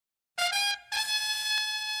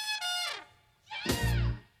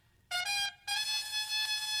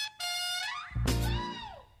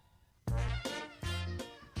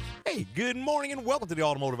Hey, good morning and welcome to the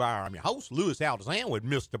Automotive Hour. I'm your host, Louis Altazan, with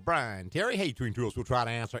Mr. Brian Terry. Hey, between two of us, we'll try to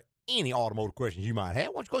answer any automotive questions you might have.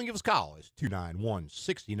 Why don't you go and give us a call? It's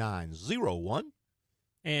 291-6901.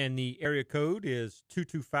 And the area code is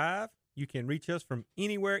 225. You can reach us from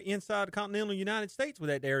anywhere inside the continental United States with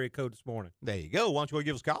that area code this morning. There you go. Why don't you go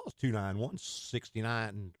give us a call? It's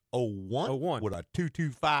 291-6901 with a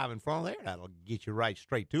 225 in front of there. That'll get you right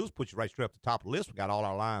straight to us, put you right straight up the top of the list. We got all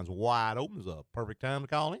our lines wide open. It's a perfect time to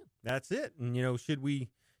call in. That's it. And, you know, should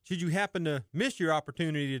you happen to miss your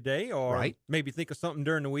opportunity today or maybe think of something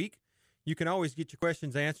during the week, you can always get your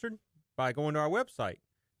questions answered by going to our website,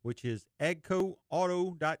 which is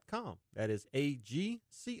agcoauto.com. That is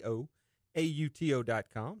AGCOAUTO.com.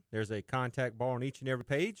 There's a contact bar on each and every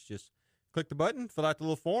page. Just click the button, fill out the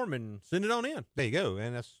little form, and send it on in. There you go.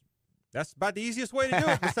 And that's about the easiest way to do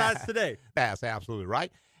it besides today. That's absolutely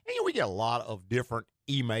right. And we get a lot of different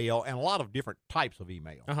email and a lot of different types of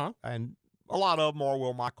email. And a lot of them are,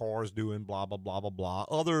 well, my car is doing blah, blah, blah, blah, blah.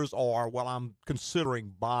 Others are, well, I'm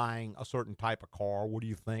considering buying a certain type of car. What do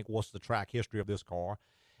you think? What's the track history of this car?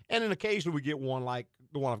 And then occasionally we get one like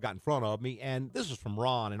the one I've got in front of me. And this is from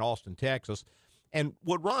Ron in Austin, Texas. And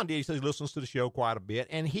what Ron did, he says he listens to the show quite a bit.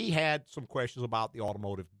 And he had some questions about the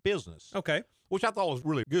automotive business. Okay. Which I thought was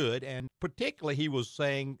really good. And particularly he was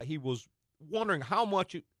saying he was wondering how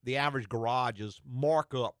much the average garages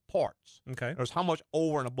mark up parts. Okay. There's how much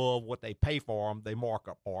over and above what they pay for them, they mark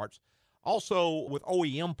up parts. Also, with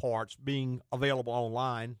OEM parts being available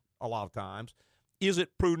online a lot of times, is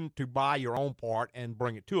it prudent to buy your own part and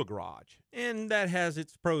bring it to a garage? And that has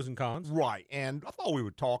its pros and cons. Right. And I thought we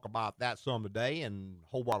would talk about that some today and a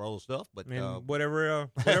whole lot of other stuff. But whatever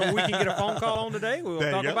we can get a phone call on today, we'll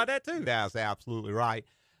talk about that too. That's absolutely right.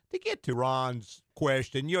 To get to Ron's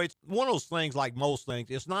question, it's one of those things, like most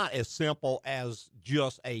things, it's not as simple as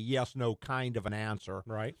just a yes-no kind of an answer.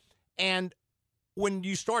 Right. And when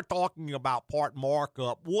you start talking about part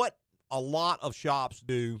markup, what a lot of shops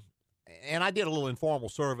do, and I did a little informal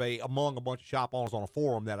survey among a bunch of shop owners on a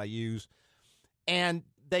forum that I use, and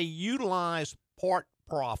they utilize part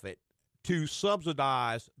profit to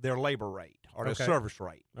subsidize their labor rate or their service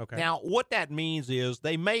rate. Okay. Now, what that means is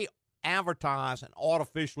they may advertise an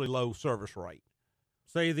artificially low service rate.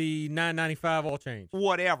 Say the $9.95 oil change.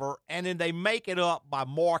 Whatever, and then they make it up by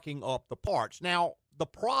marking up the parts. Now, the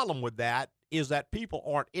problem with that is that people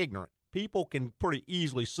aren't ignorant. People can pretty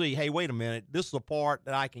easily see, hey, wait a minute, this is a part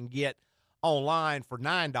that I can get online for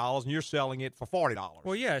 $9 and you're selling it for $40.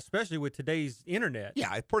 Well, yeah, especially with today's internet.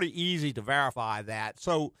 Yeah, it's pretty easy to verify that.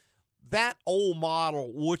 So that old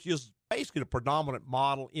model, which is basically the predominant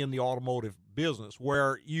model in the automotive business,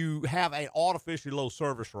 where you have an artificially low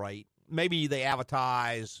service rate, maybe they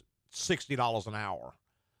advertise $60 an hour,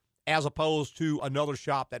 as opposed to another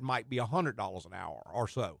shop that might be $100 an hour or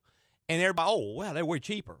so. And everybody, oh, well, they're way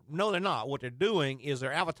cheaper. No, they're not. What they're doing is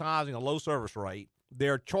they're advertising a low service rate.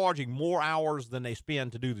 They're charging more hours than they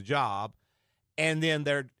spend to do the job, and then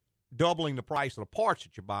they're doubling the price of the parts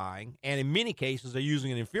that you're buying. And in many cases, they're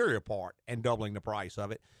using an inferior part and doubling the price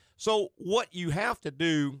of it. So what you have to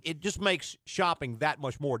do, it just makes shopping that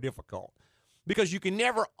much more difficult, because you can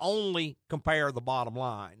never only compare the bottom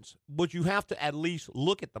lines, but you have to at least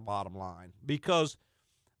look at the bottom line, because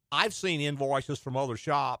I've seen invoices from other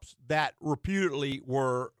shops that reputedly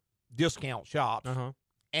were discount shops,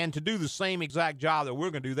 and to do the same exact job that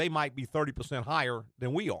we're going to do, they might be 30% higher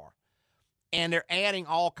than we are. And they're adding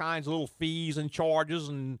all kinds of little fees and charges.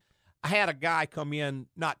 And I had a guy come in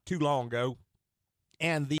not too long ago,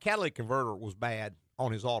 and the catalytic converter was bad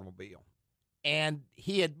on his automobile. And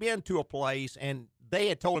he had been to a place, and they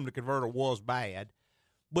had told him the converter was bad,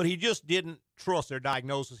 but he just didn't trust their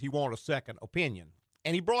diagnosis. He wanted a second opinion.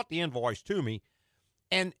 And he brought the invoice to me,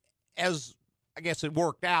 and as I guess it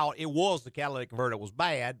worked out, it was the catalytic converter that was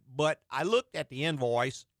bad, but I looked at the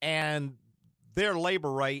invoice, and their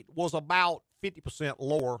labor rate was about 50%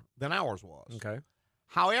 lower than ours was. Okay.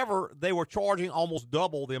 However, they were charging almost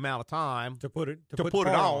double the amount of time to put it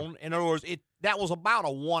on. In other words, that was about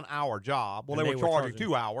a 1 hour job. Well, they were charging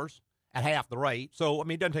 2 hours at half the rate. So, I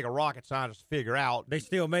mean, it doesn't take a rocket scientist to figure out. They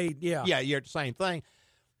still made, you're the same thing.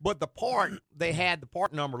 But the part, they had the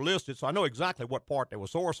part number listed, so I know exactly what part they were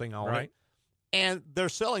sourcing on it. And they're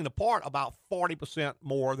selling the part about 40%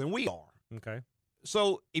 more than we are. Okay.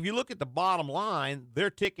 So if you look at the bottom line, their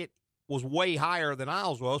ticket was way higher than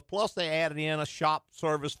ours was. Plus, they added in a shop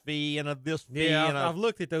service fee and this fee. Yeah, and I've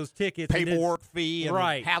looked at those tickets. Paperwork fee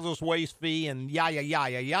and hazardous waste fee and yah.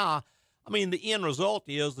 I mean, the end result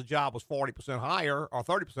is the job was 40% higher or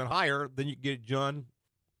 30% higher than you get it done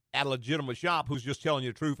at a legitimate shop who's just telling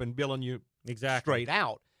you the truth and billing you straight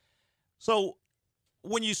out. So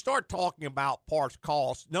when you start talking about parts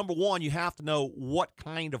costs, number one, you have to know what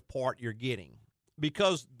kind of part you're getting,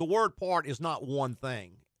 because the word part is not one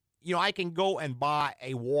thing. I can go and buy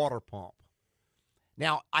a water pump.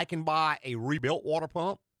 Now, I can buy a rebuilt water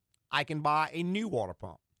pump. I can buy a new water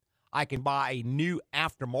pump. I can buy a new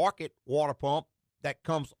aftermarket water pump that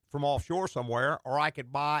comes from offshore somewhere, or I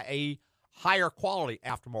could buy a higher quality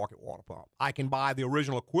aftermarket water pump. I can buy the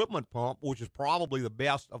original equipment pump, which is probably the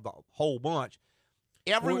best of the whole bunch.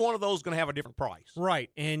 Every one of those is going to have a different price. Right,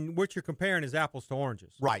 and what you're comparing is apples to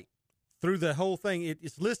oranges. Right. Through the whole thing,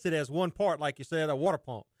 it's listed as one part, like you said, a water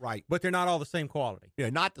pump. Right. But they're not all the same quality.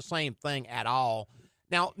 Yeah, not the same thing at all.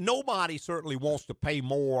 Now, nobody certainly wants to pay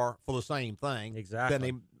more for the same thing.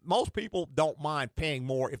 Exactly. Most people don't mind paying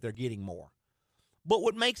more if they're getting more. But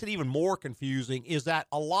what makes it even more confusing is that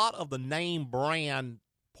a lot of the name brand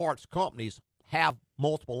parts companies have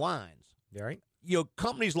multiple lines. Right.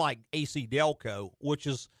 Companies like AGCO, which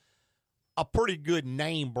is a pretty good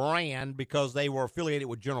name brand because they were affiliated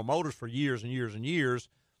with General Motors for years and years and years.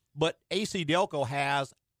 But AGCO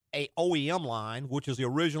has a OEM line, which is the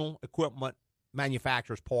original equipment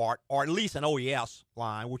manufacturer's part, or at least an OES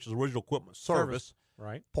line, which is original equipment service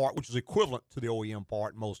right. part, which is equivalent to the OEM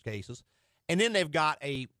part in most cases. And then they've got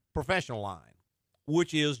a professional line,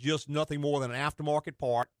 which is just nothing more than an aftermarket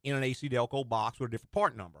part in an AGCO box with a different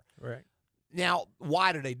part number. Right. Now,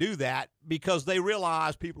 why do they do that? Because they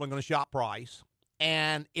realize people are going to shop price.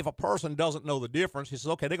 And if a person doesn't know the difference, he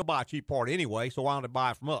says, okay, they can buy a cheap part anyway, so why don't they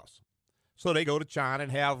buy it from us? So they go to China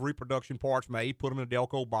and have reproduction parts made, put them in a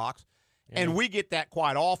Delco box. Yeah. And we get that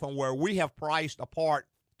quite often where we have priced a part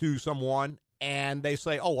to someone and they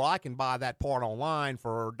say, oh, well, I can buy that part online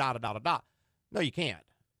for da-da-da-da-da. No, you can't.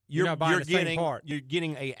 You're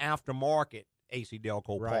getting a aftermarket AC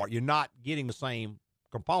Delco part. You're not getting the same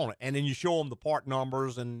component. And then you show them the part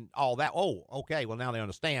numbers and all that. Oh, okay, well, now they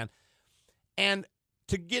understand. And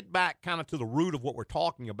to get back kind of to the root of what we're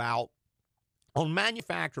talking about, on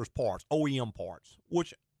manufacturer's parts, OEM parts,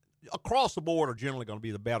 which across the board are generally going to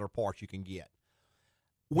be the better parts you can get.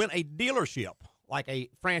 When a dealership, like a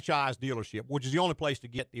franchise dealership, which is the only place to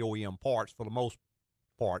get the OEM parts for the most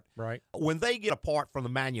part, right? When they get a part from the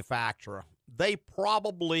manufacturer, they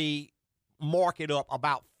probably mark it up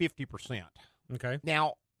about 50%. Okay.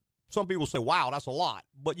 Now, some people say, wow, that's a lot.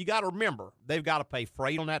 But you got to remember, they've got to pay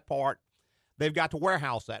freight on that part. They've got to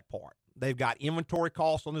warehouse that part. They've got inventory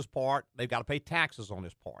costs on this part. They've got to pay taxes on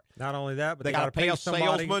this part. Not only that, but they got to pay a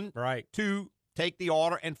salesman right. to take the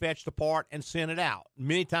order and fetch the part and send it out.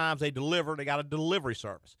 Many times they deliver. They got a delivery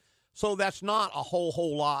service. So that's not a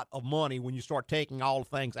whole lot of money when you start taking all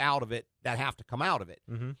the things out of it that have to come out of it.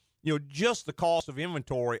 Mm-hmm. Just the cost of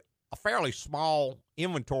inventory, a fairly small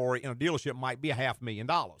inventory in a dealership might be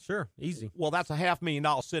 $500,000. Sure, easy. Well, that's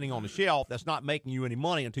 $500,000 sitting on the shelf that's not making you any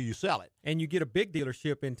money until you sell it. And you get a big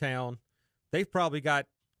dealership in town, they've probably got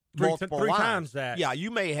three times that. Yeah,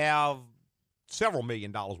 you may have several $1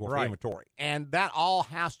 million worth of inventory. And that all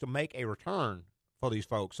has to make a return for these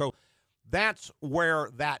folks. So that's where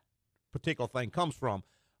that particular thing comes from.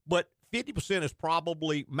 But 50% is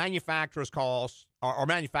probably manufacturer's cost or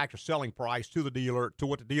manufacturer's selling price to the dealer, to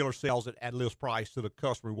what the dealer sells it at list price to the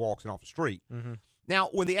customer who walks in off the street. Mm-hmm. Now,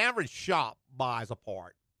 when the average shop buys a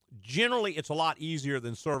part, generally it's a lot easier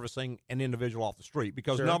than servicing an individual off the street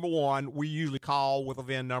because, number one, we usually call with a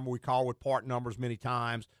VIN number. We call with part numbers many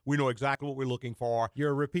times. We know exactly what we're looking for.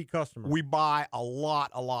 You're a repeat customer. We buy a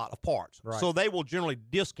lot of parts. Right. So they will generally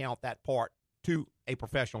discount that part to a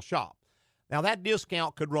professional shop. Now, that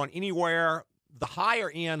discount could run anywhere. The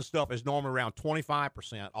higher end stuff is normally around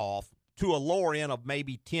 25% off to a lower end of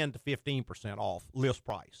maybe 10 to 15% off list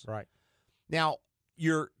price. Right. Now,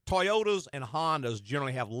 your Toyotas and Hondas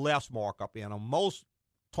generally have less markup in them. Most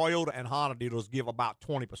Toyota and Honda dealers give about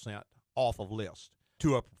 20% off of list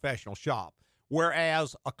to a professional shop,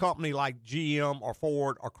 whereas a company like GM or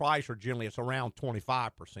Ford or Chrysler, generally it's around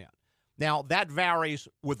 25%. Now, that varies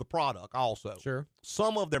with the product also. Sure.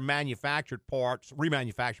 Some of their manufactured parts,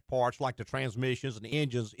 remanufactured parts, like the transmissions and the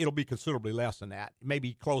engines, it'll be considerably less than that,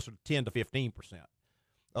 maybe closer to 10 to 15%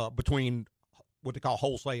 between what they call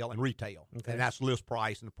wholesale and retail. Okay. And that's list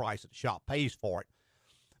price and the price that the shop pays for it.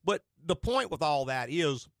 But the point with all that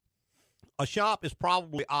is a shop is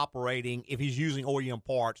probably operating, if he's using OEM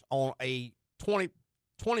parts, on a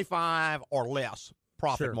 25 or less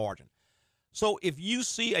profit margin. So if you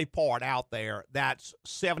see a part out there that's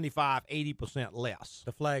 75, 80% less,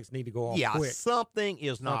 the flags need to go off quick. Something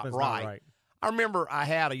is not right. I remember I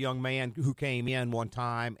had a young man who came in one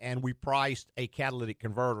time, and we priced a catalytic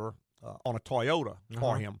converter on a Toyota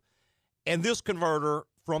for him. And this converter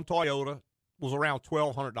from Toyota was around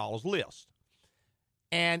 $1,200 list.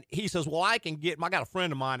 And he says, well, I got a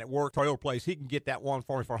friend of mine at work, Toyota place, he can get that one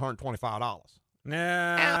for me for $125. Nah.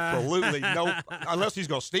 Absolutely no, unless he's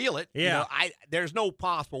going to steal it. Yeah. There's no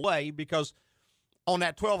possible way, because on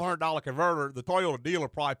that $1,200 converter, the Toyota dealer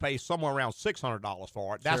probably pays somewhere around $600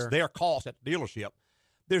 for it. That's their cost at the dealership.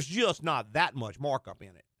 There's just not that much markup in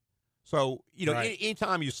it. So,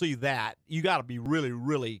 anytime you see that, you got to be really,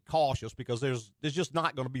 really cautious, because there's just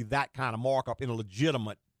not going to be that kind of markup in a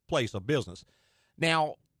legitimate place of business.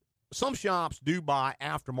 Now, some shops do buy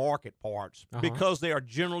aftermarket parts because they are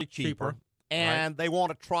generally cheaper. And they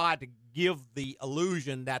want to try to give the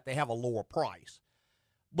illusion that they have a lower price.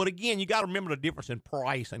 But again, you got to remember the difference in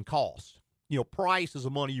price and cost. Price is the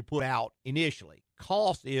money you put out initially.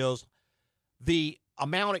 Cost is the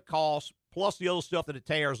amount it costs plus the other stuff that it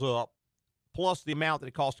tears up, plus the amount that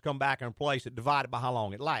it costs to come back and replace it, divided by how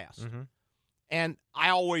long it lasts. Mm-hmm. And I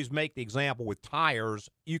always make the example with tires.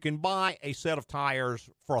 You can buy a set of tires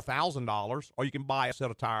for $1,000, or you can buy a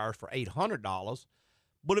set of tires for $800.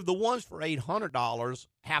 But if the ones for $800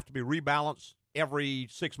 have to be rebalanced every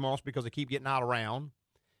 6 months because they keep getting out around,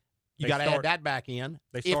 you got to add that back in.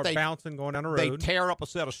 They start bouncing going down the road. They tear up a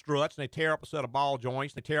set of struts, and they tear up a set of ball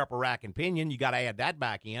joints, they tear up a rack and pinion, you got to add that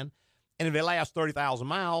back in. And if they last 30,000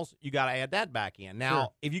 miles, you got to add that back in.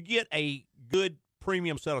 Now, if you get a good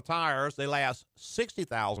premium set of tires, they last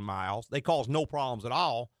 60,000 miles, they cause no problems at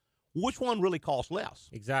all. Which one really costs less?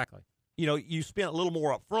 Exactly. You spent a little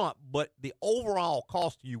more up front, but the overall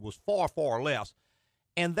cost to you was far, far less.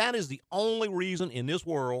 And that is the only reason in this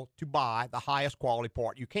world to buy the highest quality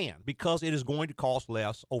part you can, because it is going to cost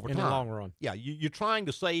less over time. In the long run. Yeah, you're trying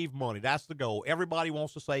to save money. That's the goal. Everybody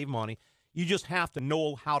wants to save money. You just have to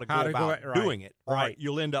know how to go about doing it. Right.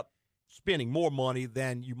 You'll end up spending more money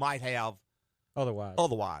than you might have otherwise.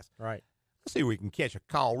 Right. Let's see if we can catch a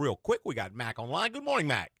call real quick. We got Mac online. Good morning,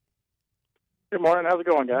 Mac. Good morning. How's it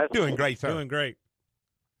going, guys? Doing great, sir. Doing great.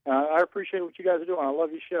 I appreciate what you guys are doing. I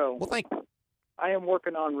love your show. Well, thank you. I am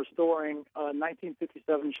working on restoring a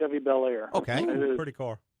 1957 Chevy Bel Air. Okay. Pretty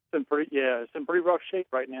car. It's in pretty rough shape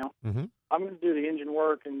right now. Mm-hmm. I'm going to do the engine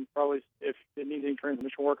work, and probably if it needs any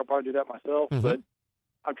transmission work, I'll probably do that myself. Mm-hmm. But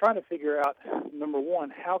I'm trying to figure out, number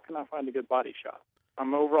one, how can I find a good body shop?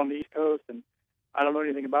 I'm over on the East Coast, and I don't know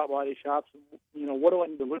anything about body shops. What do I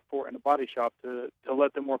need to look for in a body shop to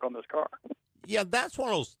let them work on this car? Yeah, that's one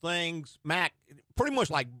of those things, Mac, pretty much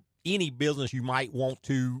like any business you might want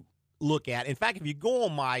to look at. In fact, if you go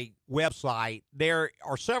on my website, there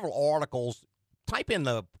are several articles. Type in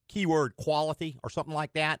the keyword quality or something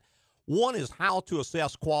like that. One is how to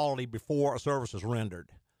assess quality before a service is rendered.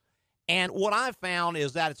 And what I've found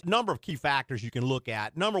is that it's a number of key factors you can look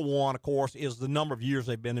at. Number one, of course, is the number of years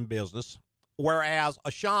they've been in business, whereas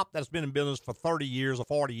a shop that's been in business for 30 years or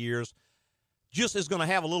 40 years just is going to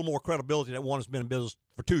have a little more credibility than one that's been in business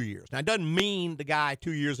for 2 years. Now, it doesn't mean the guy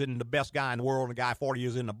 2 years isn't the best guy in the world and the guy 40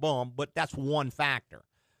 years isn't a bum, but that's one factor.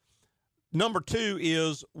 Number two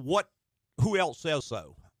is who else says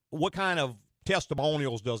so? What kind of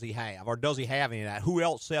testimonials does he have, or does he have any of that? Who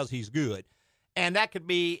else says he's good? And that could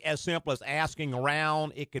be as simple as asking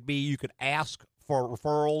around. It could be you could ask for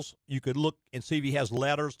referrals. You could look and see if he has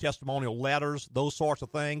letters, testimonial letters, those sorts of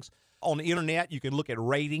things. On the internet, you can look at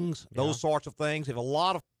ratings, those sorts of things. If a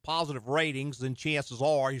lot of positive ratings, then chances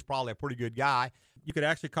are he's probably a pretty good guy. You could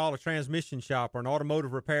actually call a transmission shop or an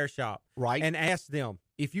automotive repair shop, right, and ask them,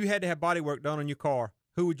 if you had to have body work done on your car,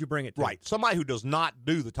 who would you bring it to? Right, somebody who does not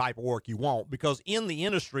do the type of work you want, because in the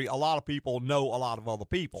industry, a lot of people know a lot of other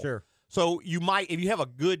people. Sure. So you might, if you have a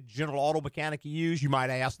good general auto mechanic you use, you might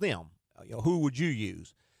ask them, who would you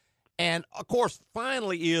use? And, of course,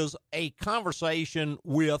 finally is a conversation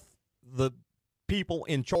with the people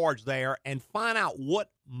in charge there and find out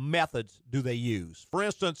what methods do they use. For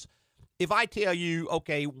instance, if I tell you,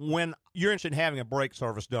 okay, when you're interested in having a brake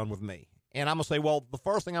service done with me, and I'm going to say, well, the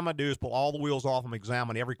first thing I'm going to do is pull all the wheels off and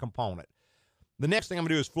examine every component. The next thing I'm going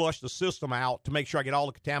to do is flush the system out to make sure I get all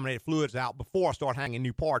the contaminated fluids out before I start hanging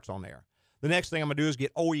new parts on there. The next thing I'm going to do is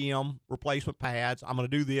get OEM replacement pads. I'm going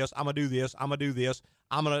to do this. I'm going to do this. I'm going to do this.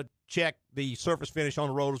 I'm going to check the surface finish on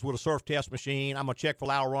the rotors with a surf test machine. I'm going to check for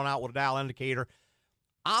lateral run out with a dial indicator.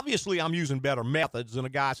 Obviously, I'm using better methods than a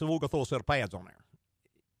guy said, we'll go throw a set of pads on there.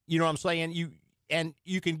 You know what I'm saying?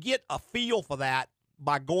 You can get a feel for that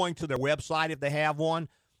by going to their website if they have one.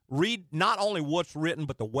 Read not only what's written,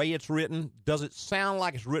 but the way it's written. Does it sound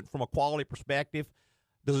like it's written from a quality perspective?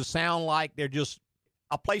 Does it sound like they're just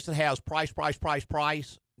a place that has price?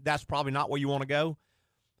 That's probably not where you want to go.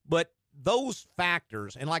 But those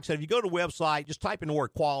factors, and like I said, if you go to the website, just type in the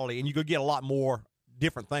word quality, and you could get a lot more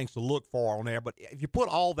different things to look for on there. But if you put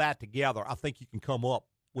all that together, I think you can come up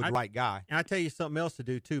with the right guy. And I tell you something else to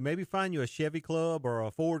do too. Maybe find you a Chevy club or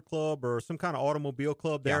a Ford club or some kind of automobile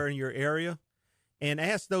club there in your area, and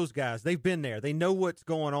ask those guys. They've been there. They know what's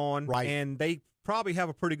going on, right? And they probably have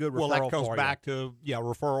a pretty good referral. Well, that comes back to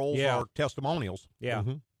referrals or testimonials. Yeah.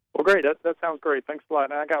 Mm-hmm. Well, great. That sounds great. Thanks a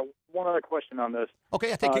lot. And I got one other question on this.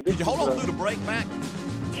 Okay, I think could you hold on through the break, Mac?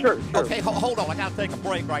 Sure. Okay, hold on. I got to take a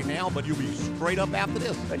break right now, but you'll be straight up after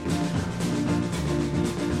this. Thank you.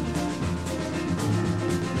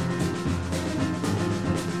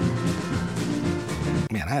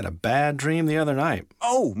 Man, I had a bad dream the other night.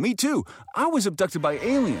 Oh, me too. I was abducted by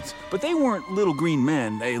aliens, but they weren't little green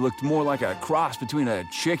men. They looked more like a cross between a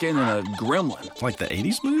chicken and a gremlin. Like the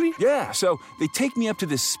 80s movie? Yeah, so they take me up to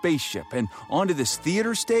this spaceship and onto this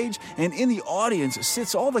theater stage, and in the audience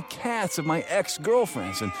sits all the cats of my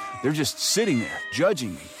ex-girlfriends, and they're just sitting there,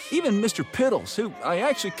 judging me. Even Mr. Piddles, who I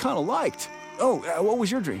actually kind of liked. Oh, what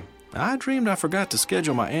was your dream? I dreamed I forgot to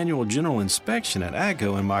schedule my annual general inspection at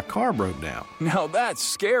AGCO and my car broke down. Now that's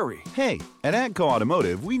scary. Hey, at AGCO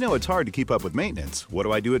Automotive, we know it's hard to keep up with maintenance. What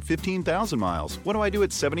do I do at 15,000 miles? What do I do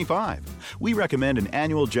at 75? We recommend an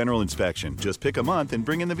annual general inspection. Just pick a month and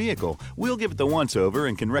bring in the vehicle. We'll give it the once-over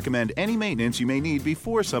and can recommend any maintenance you may need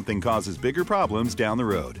before something causes bigger problems down the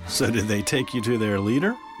road. So did they take you to their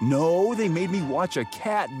leader? No, they made me watch a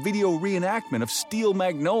cat video reenactment of Steel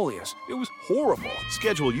Magnolias. It was horrible.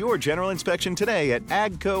 Schedule your general inspection today at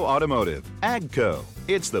AGCO Automotive. AGCO,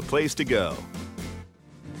 it's the place to go.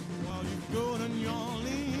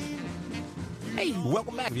 Hey,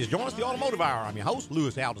 welcome back. If you just joined us, the Automotive Hour. I'm your host,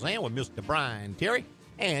 Louis Altazan, with Mr. Brian Terry.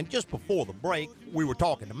 And just before the break, we were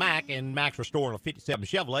talking to Mac, and Mac's restoring a 57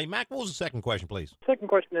 Chevrolet. Mac, what was the second question, please? Second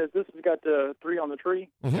question is, this has got 3 on the tree,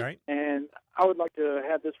 Mm-hmm. Right. and I would like to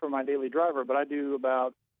have this for my daily driver, but I do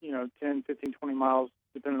about 10, 15, 20 miles,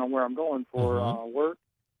 depending on where I'm going for work,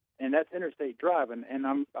 and that's interstate driving, and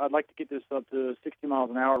I'd like to get this up to 60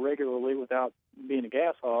 miles an hour regularly without being a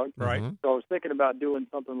gas hog. Right. Mm-hmm. So I was thinking about doing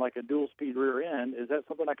something like a dual-speed rear end. Is that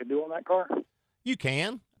something I could do on that car? You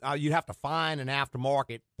can. You'd have to find an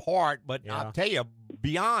aftermarket part, but I'll tell you,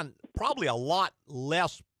 beyond probably a lot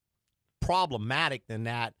less problematic than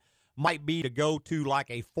that might be to go to like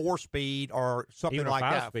a 4-speed or something Even a like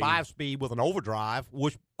that, 5-speed. 5-speed with an overdrive,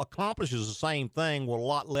 which accomplishes the same thing with a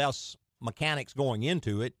lot less mechanics going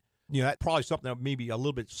into it. That's probably something that may be a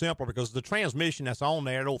little bit simpler because the transmission that's on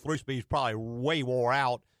there, the old 3-speed, is probably way wore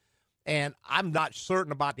out. And I'm not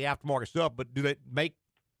certain about the aftermarket stuff, but do they make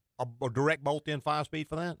a direct bolt-in 5-speed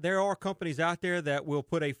for that? There are companies out there that will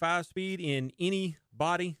put a 5-speed in any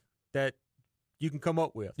body that you can come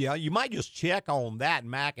up with. Yeah, you might just check on that,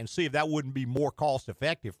 Mac, and see if that wouldn't be more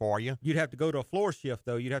cost-effective for you. You'd have to go to a floor shift,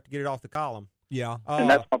 though. You'd have to get it off the column. Yeah. And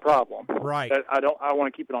that's my problem. Right. I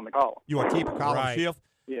want to keep it on the column. You want to keep a column Right. shift?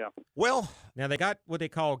 Yeah. Well, Now, they got what they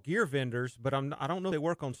call gear vendors, but I don't know if they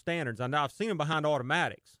work on standards. I know I've seen them behind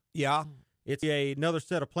automatics. yeah. It's another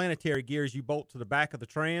set of planetary gears you bolt to the back of the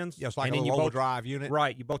trans. Just like and a then you little bolt, overdrive unit.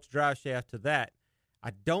 Right. You bolt the drive shaft to that. I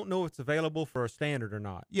don't know if it's available for a standard or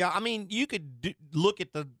not. Yeah, I mean, you could look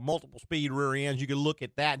at the multiple speed rear ends. You could look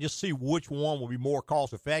at that and just see which one will be more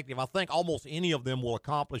cost effective. I think almost any of them will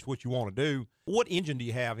accomplish what you want to do. What engine do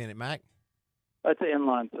you have in it, Mac? That's an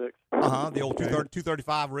inline 6. The old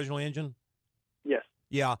 235 original engine? Yes.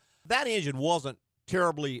 Yeah, that engine wasn't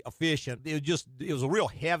terribly efficient. It was a real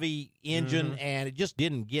heavy engine, and it just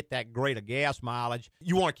didn't get that great a gas mileage.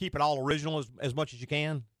 You want to keep it all original as much as you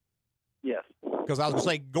can? Yes. Because I was going to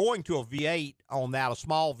say, going to a V8 on that, a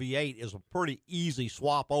small V8, is a pretty easy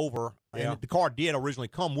swap over. Yeah. And the car did originally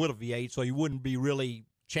come with a V8, so you wouldn't be really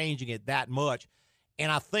changing it that much.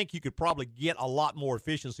 And I think you could probably get a lot more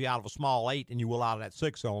efficiency out of a small 8 than you will out of that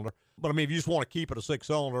 6-cylinder. But, I mean, if you just want to keep it a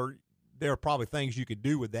 6-cylinder, there are probably things you could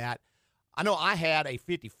do with that. I know I had a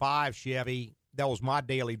 55 Chevy that was my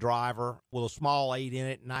daily driver with a small 8 in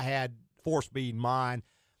it, and I had 4-speed in mine.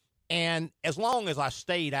 And as long as I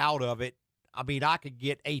stayed out of it, I mean, I could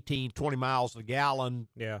get 18, 20 miles a gallon,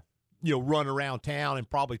 run around town and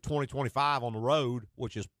probably 20, 25 on the road,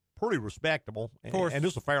 which is pretty respectable. Of course. And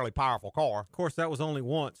this is a fairly powerful car. Of course, that was only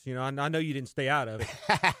once. I know you didn't stay out of it.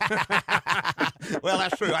 Well,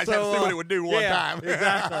 that's true. I just had to see what it would do one time.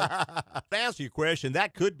 Exactly. To answer your question,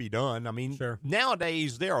 that could be done. I mean,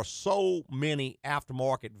 nowadays there are so many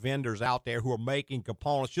aftermarket vendors out there who are making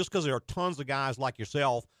components just because there are tons of guys like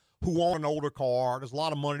yourself who want an older car. There's a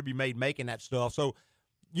lot of money to be made making that stuff. So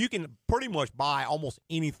you can pretty much buy almost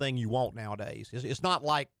anything you want nowadays. It's not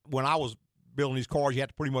like when I was building these cars, you have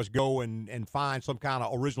to pretty much go and find some kind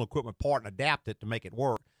of original equipment part and adapt it to make it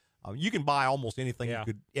work. You can buy almost anything you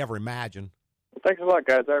could ever imagine. Well, thanks a lot,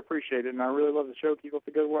 guys. I appreciate it, and I really love the show. Keep up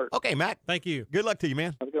the good work. Okay, Matt. Thank you. Good luck to you,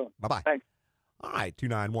 man. Have a good one. Bye-bye. Thanks. All right,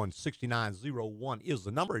 291-6901 is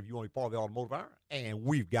the number if you want to be part of the Automotive Hour. And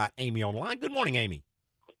we've got Amy on the line. Good morning, Amy.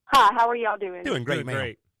 Hi, how are y'all doing? Doing great, Doing ma'am.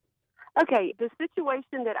 great. Okay, the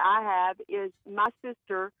situation that I have is my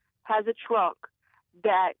sister has a truck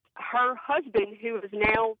that her husband, who is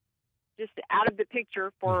now just out of the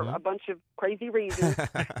picture for a bunch of crazy reasons,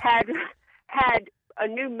 had a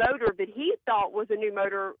new motor that he thought was a new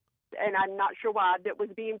motor, and I'm not sure why, that was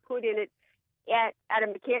being put in it at a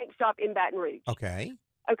mechanic shop in Baton Rouge. Okay.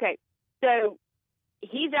 Okay, so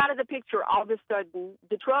he's out of the picture all of a sudden.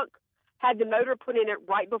 The truck had the motor put in it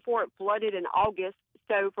right before it flooded in August,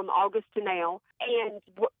 so from August to now. And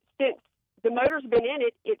since the motor's been in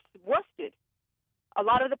it, it's rusted. A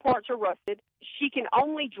lot of the parts are rusted. She can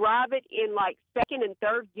only drive it in like second and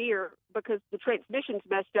third gear because the transmission's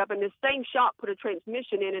messed up, and the same shop put a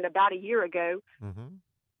transmission in it about a year ago.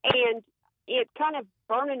 And it's kind of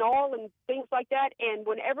burning oil and things like that. And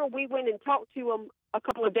whenever we went and talked to him a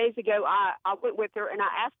couple of days ago, I went with her and I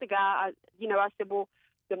asked the guy, I said, well,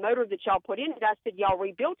 the motor that y'all put in it, I said, y'all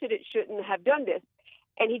rebuilt it. It shouldn't have done this.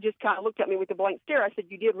 And he just kind of looked at me with a blank stare. I said,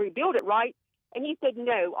 you did rebuild it, right? And he said,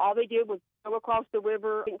 no, all they did was go across the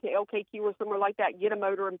river into LKQ or somewhere like that, get a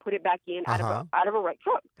motor and put it back in out of a wrecked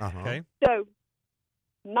truck. Okay. So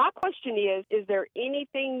my question is there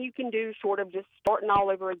anything you can do short of just starting all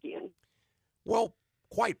over again? Well,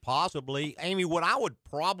 quite possibly. Amy, what I would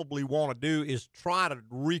probably want to do is try to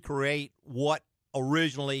recreate what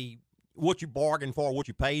you bargained for, what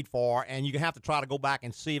you paid for, and you have to try to go back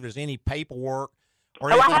and see if there's any paperwork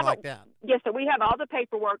or anything like that. Yes, so we have all the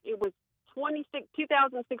paperwork. It was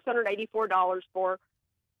 $2,684 for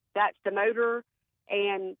that's the motor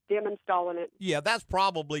and them installing it. Yeah, that's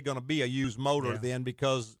probably going to be a used motor then,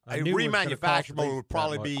 because a remanufactured motor would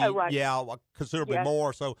probably be considerably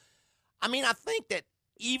more. So, I mean, I think that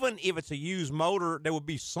even if it's a used motor, there would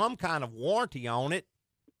be some kind of warranty on it.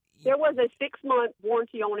 There was a 6-month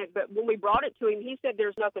warranty on it, but when we brought it to him, he said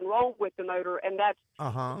there's nothing wrong with the motor, and that's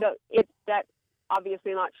that's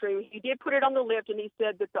obviously not true. He did put it on the lift, and he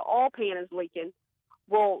said that the oil pan is leaking.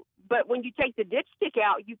 Well, but when you take the dipstick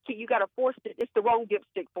out, you got to force it. It's the wrong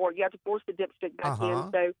dipstick for it. You have to force the dipstick back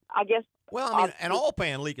in. So I guess. Well, I mean, an oil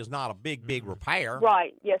pan leak is not a big repair.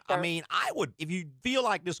 Right. Yes, sir. I mean, if you feel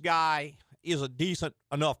like this guy is a decent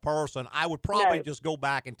enough person, I would probably just go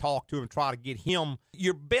back and talk to him and try to get him.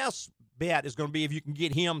 Your best bet is going to be if you can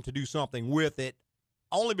get him to do something with it,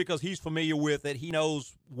 only because he's familiar with it. He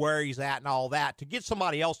knows where he's at and all that. To get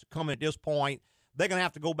somebody else to come in at this point, they're going to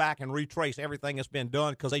have to go back and retrace everything that's been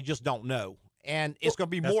done because they just don't know. And it's going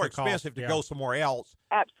to be more expensive to go somewhere else.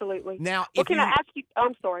 Absolutely. Now, can I ask you?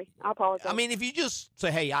 I'm sorry. I apologize. I mean, if you just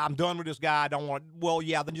say, hey, I'm done with this guy, I don't want – well,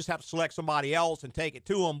 yeah, then just have to select somebody else and take it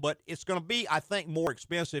to him. But it's going to be, I think, more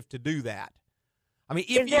expensive to do that. I mean,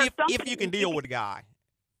 if you can deal with the guy.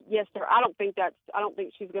 Yes, sir. I don't think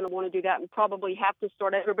she's going to want to do that and probably have to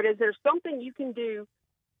start over. But is there something you can do?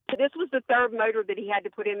 This was the third motor that he had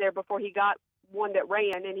to put in there before he got one that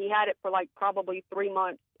ran, and he had it for like probably 3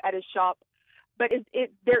 months at his shop. But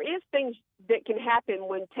there is things that can happen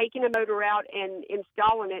when taking a motor out and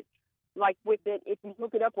installing it, like with it, if you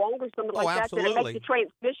hook it up wrong or something like that, it makes the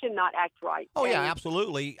transmission not act right. Oh, yeah,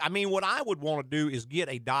 absolutely. I mean, what I would want to do is get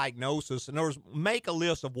a diagnosis, and make a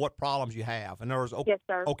list of what problems you have. And yes,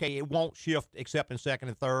 sir. Okay, it won't shift except in second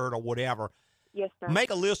and third or whatever. Yes, sir.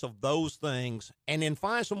 Make a list of those things, and then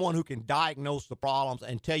find someone who can diagnose the problems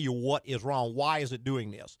and tell you what is wrong. Why is it doing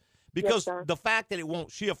this? Because the fact that it won't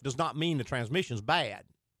shift does not mean the transmission's bad.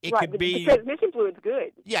 It could be the transmission fluid's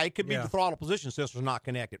good. Yeah, it could be the throttle position sensor's not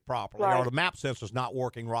connected properly, or the map sensor's not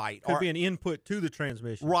working right. Could be an input to the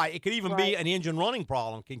transmission. Right. It could even be an engine running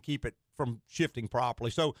problem can keep it from shifting properly.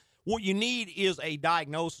 So what you need is a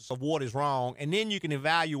diagnosis of what is wrong, and then you can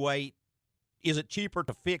evaluate, is it cheaper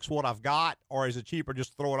to fix what I've got, or is it cheaper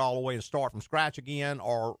just to throw it all away and start from scratch again,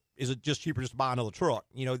 or is it just cheaper just to buy another truck?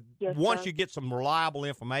 Once you get some reliable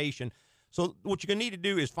information. So what you're going to need to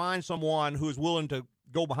do is find someone who is willing to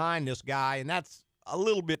go behind this guy, and that's a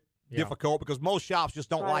little bit difficult because most shops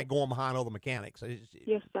just don't like going behind other mechanics.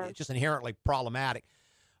 It's just inherently problematic.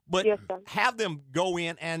 But have them go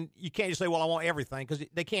in, and you can't just say, well, I want everything, because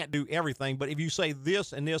they can't do everything. But if you say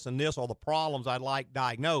this and this and this are the problems I'd like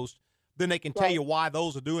diagnosed, then they can tell you why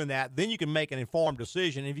those are doing that. Then you can make an informed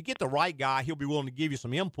decision. If you get the right guy, he'll be willing to give you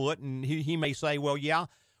some input, and he may say, well, yeah,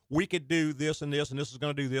 we could do this and this, and this is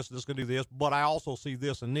going to do this, and this is going to do this, but I also see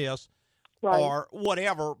this and this, or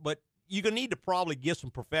whatever. But you're going to need to probably get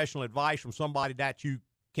some professional advice from somebody that you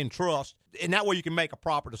can trust, and that way you can make a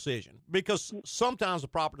proper decision. Because sometimes the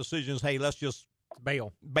proper decision is, hey, let's just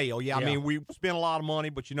bail. Yeah, I mean, we spent a lot of money,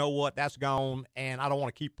 but you know what? That's gone, and I don't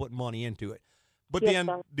want to keep putting money into it. But then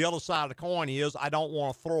the other side of the coin is I don't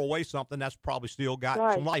want to throw away something that's probably still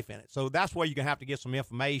got some life in it. So that's where you're going to have to get some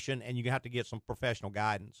information, and you're going to have to get some professional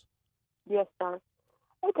guidance. Yes, sir.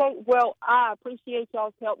 Okay, well, I appreciate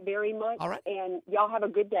y'all's help very much. All right. And y'all have a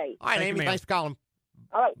good day. All right, Amy, thanks for calling.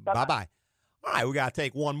 All right, bye-bye. All right, we got to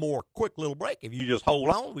take one more quick little break. If you just hold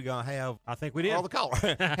on, we're going to have I think we did. All the caller.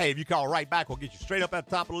 Hey, if you call right back, we'll get you straight up at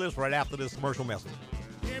the top of the list right after this commercial message.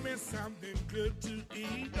 Give me something good to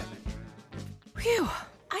eat. Phew.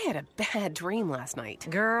 I had a bad dream last night.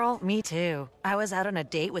 Girl, me too. I was out on a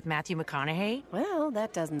date with Matthew McConaughey. Well,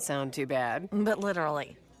 that doesn't sound too bad. But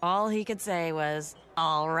literally, all he could say was,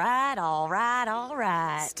 all right, all right, all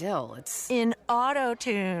right. Still, it's... in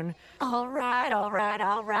auto-tune. All right, all right,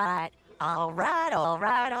 all right. All right, all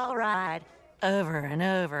right, all right. Over and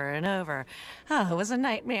over and over. Oh, it was a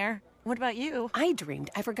nightmare. What about you? I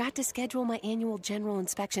dreamed I forgot to schedule my annual general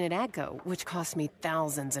inspection at AGCO, which cost me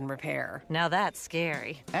thousands in repair. Now that's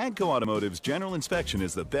scary. AGCO Automotive's general inspection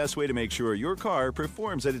is the best way to make sure your car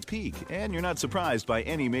performs at its peak and you're not surprised by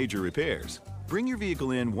any major repairs. Bring your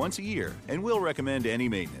vehicle in once a year and we'll recommend any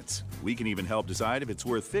maintenance. We can even help decide if it's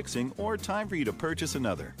worth fixing or time for you to purchase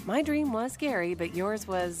another. My dream was scary, but yours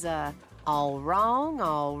was, all wrong,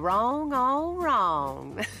 all wrong, all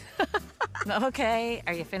wrong. Okay,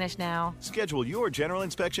 are you finished now? Schedule your general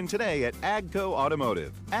inspection today at AGCO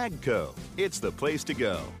Automotive. AGCO, it's the place to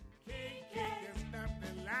go.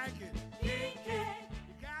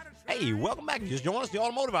 Hey, welcome back. Just join us, the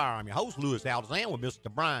Automotive Hour. I'm your host, Louis Altazan, with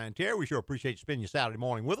Mr. Brian Terry. We sure appreciate you spending your Saturday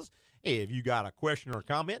morning with us. Hey, if you got a question or a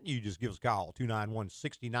comment, you just give us a call,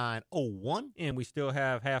 291-6901. And we still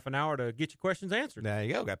have half an hour to get your questions answered. There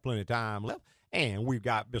you go. Got plenty of time left. And we've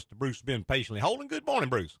got Mr. Bruce been patiently holding. Good morning,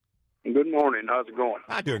 Bruce. Good morning. How's it going?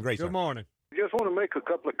 I'm doing great, sir. Good morning. Just want to make a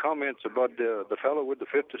couple of comments about the fellow with the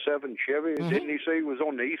 57 Chevy. Mm-hmm. Didn't he say he was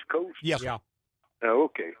on the East Coast? Yes, yeah.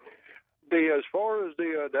 Okay. As far as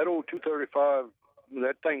that old 235,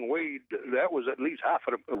 that thing weighed, that was at least half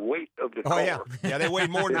of the weight of the car. Oh, yeah. Yeah, they weighed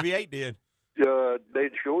more than the V8 did. They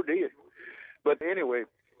sure did. But anyway,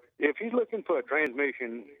 if he's looking for a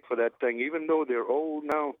transmission for that thing, even though they're old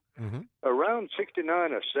now, around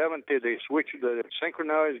 69 or 70, they switched the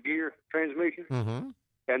synchronized gear transmission,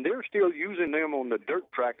 and they're still using them on the dirt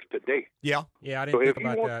tracks today. Yeah. Yeah, I didn't think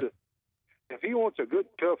about that. If he wants a good,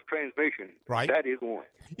 tough transmission, that is one.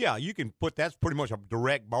 Yeah, you can put, that's pretty much a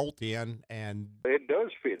direct bolt in, and it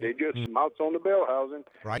does fit. It just mounts on the bell housing.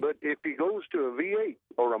 Right. But if he goes to a V8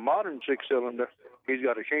 or a modern six-cylinder, he's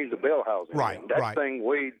got to change the bell housing. Right, and that thing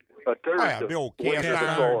weighed a third. Oh, yeah, the old cast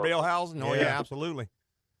iron bell housing. Oh, yeah, absolutely.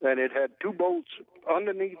 And it had two bolts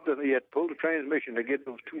underneath. You had to pull the transmission to get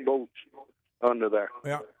those two bolts under there.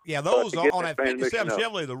 Yeah, those on that 57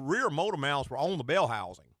 Chevrolet, the rear motor mounts were on the bell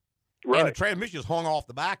housing. Right. And the transmission just hung off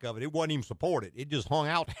the back of it. It wasn't even supported. It just hung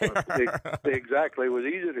out there. Exactly. It was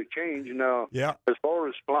easy to change. Now, as far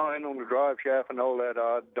as spline on the drive shaft and all that,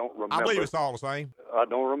 I don't remember. I believe it's all the same. I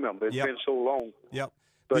don't remember. It's been so long. Yep.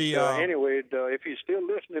 But anyway, if he's still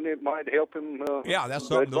listening, it might help him. That's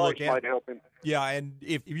something to look at. Might help him. Yeah, and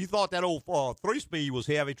if you thought that old 3-speed was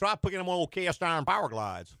heavy, try picking them old cast iron power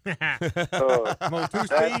glides. More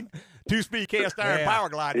 2-speed? 2-speed cast iron power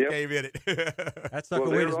glide that came in it. That's not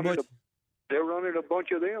going to as much. They're running a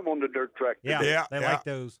bunch of them on the dirt track. Yeah, they like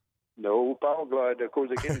those. No power glide. Of course,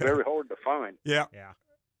 they're getting very hard to find. Yeah.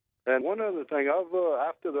 And one other thing, I've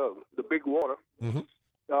after the big water,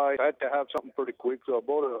 I had to have something pretty quick, so I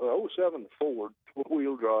bought a 07 Ford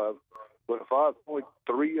four-wheel drive with a 5.3,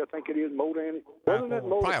 I think it is, motor in it. Wasn't that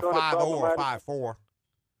motor probably a 5.0 or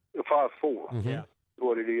 5.4? A 5.4. Yeah.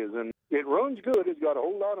 What it is, and it runs good. It's got a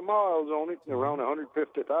whole lot of miles on it, around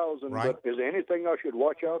 150,000. Right. But is there anything I should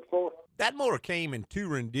watch out for? That motor came in two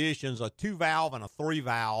renditions, a 2-valve and a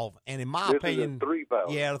 3-valve, and in my This opinion, is a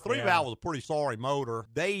 3-valve. Yeah, the 3-valve was a pretty sorry motor.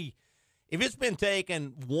 If it's been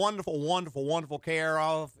taken wonderful care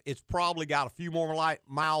of, it's probably got a few more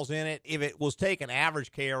miles in it. If it was taken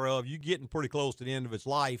average care of, you're getting pretty close to the end of its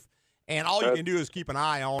life. And all you can do is keep an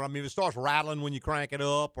eye on it. I mean, if it starts rattling when you crank it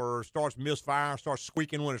up or starts misfiring, starts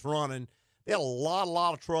squeaking when it's running, they had a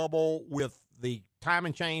lot of trouble with the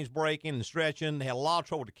timing chains breaking and stretching. They had a lot of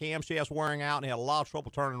trouble with the camshafts wearing out, and they had a lot of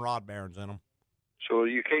trouble turning rod bearings in them. So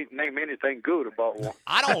you can't name anything good about one.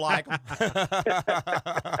 I don't like them.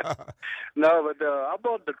 No, but I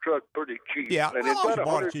bought the truck pretty cheap. Yeah, and it's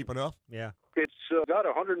bought it cheap enough. Yeah. It's got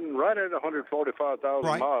right at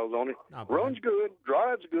 145,000 miles on it. Runs good,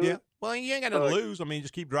 drives good. Yeah. Well, you ain't got nothing to lose. I mean,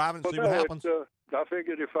 just keep driving and see what happens. I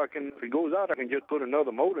figured if it goes out, I can just put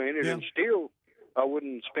another motor in it, and still I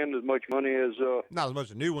wouldn't spend as much money as not as much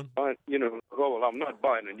as a new one. Well, I'm not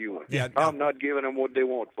buying a new one. Yeah, I'm not giving them what they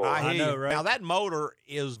want for it. I know, right? Now that motor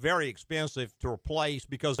is very expensive to replace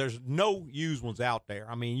because there's no used ones out there.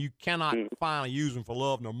 I mean, you cannot find a used one for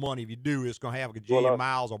love nor money. If you do, it's going to have a gajillion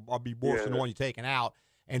miles or be worse than the one you're taking out.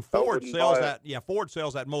 And Ford sells that. Yeah, Ford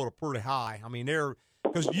sells that motor pretty high. I mean,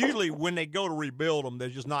 because usually when they go to rebuild them,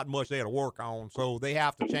 there's just not much there to work on. So they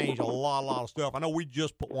have to change a lot of stuff. I know we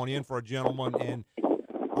just put one in for a gentleman, and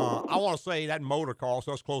I want to say that motor cost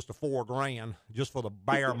us close to $4,000 just for the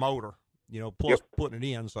bare motor, plus putting it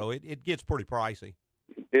in. So it gets pretty pricey.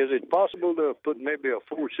 Is it possible to put maybe a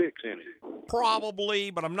 4.6 in it?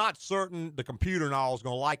 Probably, but I'm not certain the computer and all is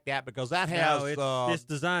going to like that because that has... it's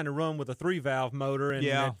designed to run with a 3-valve motor, and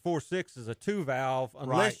 4.6 is a 2-valve,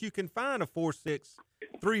 unless you can find a 4.6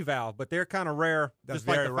 3-valve, but they're kind of rare. That's just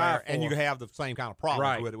very like the rare, and you have the same kind of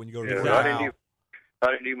problems with it when you go to the valve. I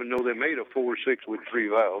didn't even know they made a 4.6 with 3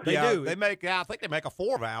 valves. They do. I think they make a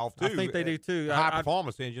 4-valve, too. I think they do, too.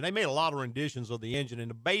 High-performance engine. They made a lot of renditions of the engine, and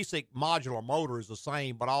the basic modular motor is the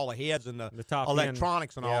same, but all the heads and the top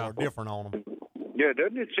electronics and all are different on them. Yeah,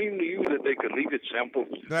 doesn't it seem to you that they could leave it simple?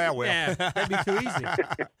 Yeah, well. Yeah, that'd be too easy.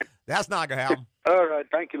 That's not going to happen. All right.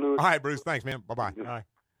 Thank you, Louis. All right, Bruce. Thanks, man. Bye-bye. All right.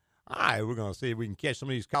 All right, we're going to see if we can catch some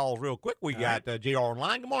of these calls real quick. We got JR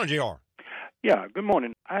online. Good morning, JR. Yeah, good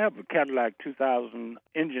morning. I have a Cadillac 2000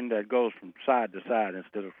 engine that goes from side to side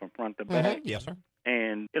instead of from front to back. Yes, sir.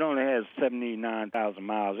 And it only has 79,000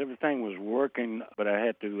 miles. Everything was working, but I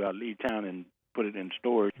had to leave town and put it in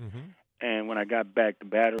storage. And when I got back, the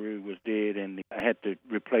battery was dead, and I had to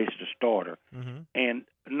replace the starter. And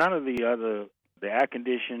none of the other, the air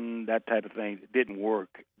condition, that type of thing, didn't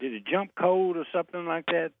work. Did it jump code or something like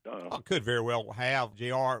that? Could very well have,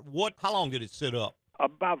 JR. How long did it sit up?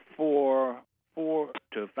 About 4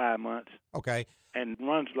 to 5 months. Okay. And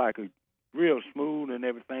runs like a real smooth and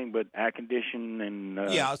everything, but air condition and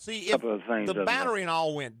if of things the battery and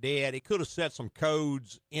all went dead, it could have set some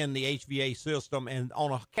codes in the HVA system. And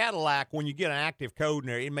on a Cadillac, when you get an active code in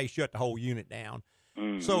there, it may shut the whole unit down.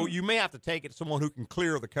 So you may have to take it to someone who can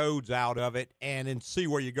clear the codes out of it and then see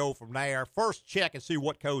where you go from there. First, check and see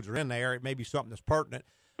what codes are in there. It may be something that's pertinent.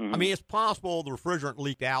 I mean, it's possible the refrigerant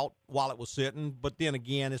leaked out while it was sitting, but then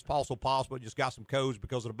again, it's also possible it just got some codes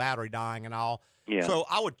because of the battery dying and all. Yeah. So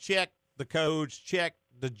I would check the codes, check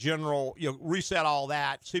the general, reset all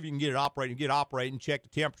that, see if you can get it operating, check the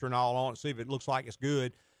temperature and all on it, see if it looks like it's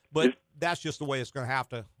good. But that's just the way it's going to have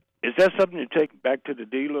to. Is that something you take back to the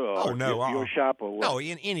dealer or your shop or what? No,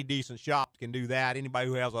 any decent shop can do that. Anybody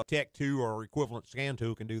who has a Tech 2 or equivalent scan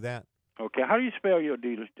tool can do that. Okay. How do you spell your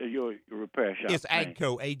dealer, your repair shop? It's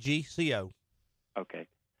AGCO, AGCO. Okay.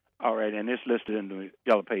 All right, and it's listed in the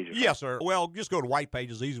Yellow Pages. Yes, sir. Well, just go to White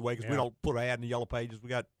Pages, the easy way, because we don't put an ad in the Yellow Pages. We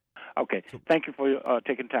got. Okay. Thank you for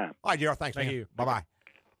taking time. All right, JR. Thanks, man. Thank you. Bye-bye.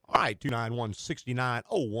 All right,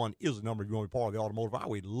 291-6901 is the number if you want to be part of the automotive hour.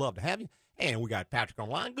 We'd love to have you. And we got Patrick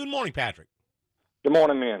online. Good morning, Patrick. Good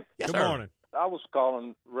morning, man. Yes, Good sir. morning. I was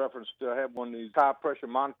calling reference to I had one of these tire pressure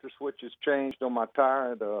monitor switches changed on my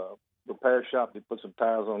tire at a repair shop. They put some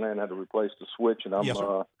tires on there and had to replace the switch. And Yes,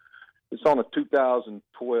 sir. It's on a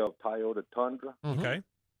 2012 Toyota Tundra. Okay.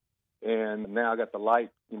 And now I got the light,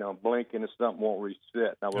 blinking and something won't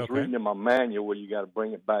reset. And I was reading in my manual where you got to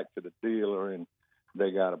bring it back to the dealer and they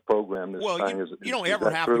got to program this thing. You don't ever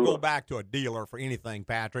have to go back to a dealer for anything,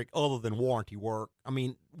 Patrick, other than warranty work. I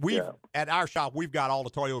mean, at our shop, we've got all the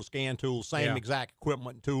Toyota scan tools, same exact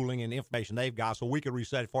equipment and tooling and information they've got, so we can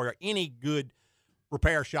reset it for you. Any good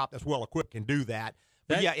repair shop that's well-equipped can do that.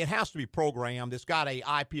 But, it has to be programmed. It's got a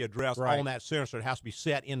IP address on that sensor. It has to be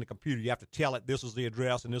set in the computer. You have to tell it this is the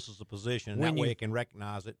address and this is the position, and that way it can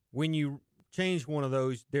recognize it. When you change one of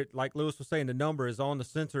those, like Lewis was saying, the number is on the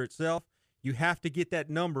sensor itself. You have to get that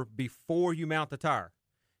number before you mount the tire.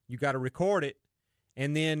 You got to record it,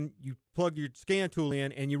 and then you plug your scan tool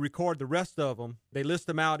in, and you record the rest of them. They list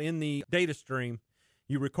them out in the data stream.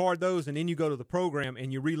 You record those, and then you go to the program,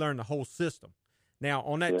 and you relearn the whole system. Now,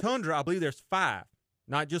 on that Tundra, I believe there's 5,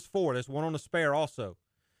 not just 4. There's one on the spare also.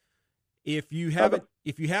 If you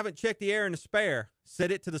haven't checked the air in the spare,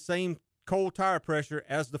 set it to the same cold tire pressure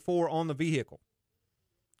as the 4 on the vehicle.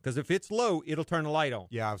 Because if it's low, it'll turn the light on.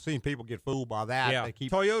 Yeah, I've seen people get fooled by that. Yeah. They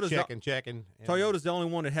keep Toyota's checking. Toyota's the only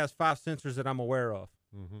one that has 5 sensors that I'm aware of.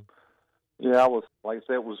 Mm-hmm. Yeah, I was, like I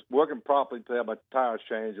said, it was working properly until I had my tires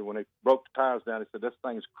changed. And when they broke the tires down, they said, this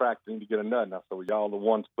thing's cracked. You need to get another. And I said, well, y'all the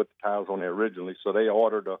ones put the tires on there originally. So they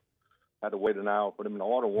had to wait an hour for them to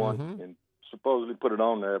order one and supposedly put it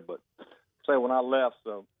on there. But say when I left,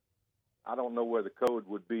 so I don't know where the code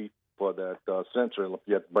would be for that sensor. If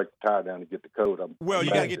you have to break the tire down to get the code. Well, you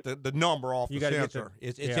got to get the number off the sensor.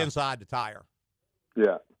 It's yeah. inside the tire.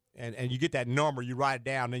 Yeah. And you get that number, you write it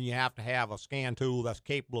down, then you have to have a scan tool that's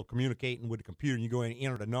capable of communicating with the computer, and you go in and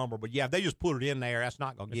enter the number. But, yeah, if they just put it in there, that's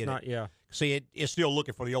not going to get it. Yeah. See, it's still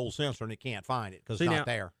looking for the old sensor, and it can't find it because it's not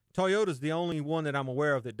there. Toyota's the only one that I'm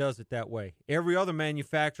aware of that does it that way. Every other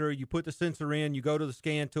manufacturer, you put the sensor in, you go to the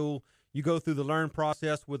scan tool, you go through the learn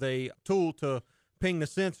process with a tool to ping the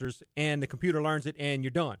sensors, and the computer learns it, and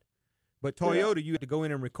you're done. But Toyota, you have to go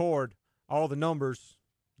in and record all the numbers,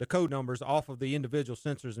 the code numbers, off of the individual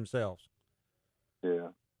sensors themselves. Yeah.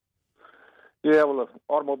 Yeah, well, the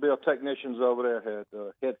automobile technicians over there had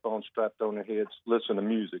headphones strapped on their heads, listen to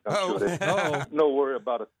music. I'm sure they no worry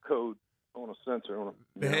about a code on a sensor.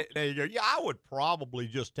 There you go. Yeah, I would probably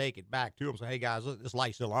just take it back to them and say, hey, guys, this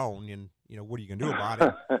light's still on, and, what are you going to do about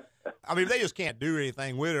it? I mean, if they just can't do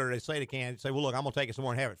anything with it, or they say they can't, say, well, look, I'm going to take it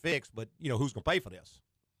somewhere and have it fixed, but, who's going to pay for this?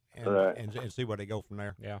 And see where they go from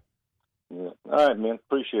there. Yeah. Yeah. All right, man.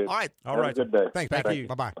 Appreciate it. All right. Have a good day. Thanks. Thank you.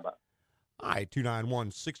 Bye-bye. Bye-bye. All right,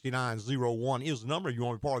 291-6901 is the number. If you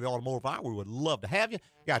want to be part of the Automotive Hour, we would love to have you.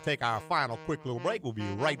 Got to take our final quick little break. We'll be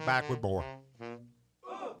right back with more.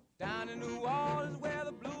 Down in New Orleans where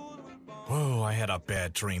the blues was born. Oh, I had a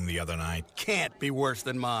bad dream the other night. Can't be worse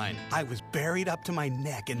than mine. I was buried up to my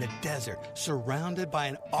neck in the desert, surrounded by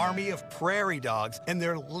an army of prairie dogs, and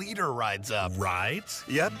their leader rides up. Right?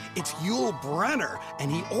 Yep, it's Yul Brenner,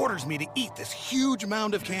 and he orders me to eat this huge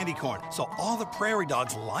mound of candy corn. So all the prairie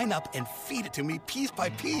dogs line up and feed it to me piece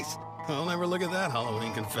by piece. I'll never look at that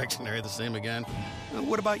Halloween confectionery the same again.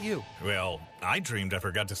 What about you? Well, I dreamed I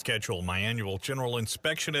forgot to schedule my annual general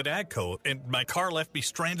inspection at AGCO, and my car left me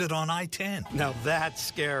stranded on I-10. Now that's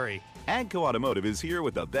scary. AGCO Automotive is here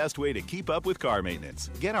with the best way to keep up with car maintenance.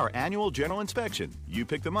 Get our annual general inspection. You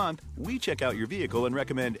pick the month, we check out your vehicle and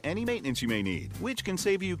recommend any maintenance you may need, which can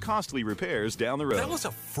save you costly repairs down the road. That was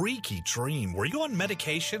a freaky dream. Were you on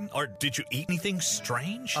medication, or did you eat anything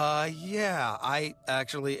strange? Yeah. I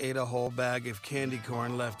actually ate a whole bag of candy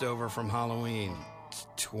corn left over from Halloween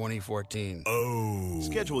 2014. Oh.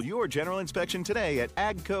 Schedule your general inspection today at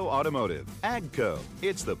AGCO Automotive. AGCO,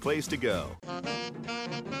 it's the place to go.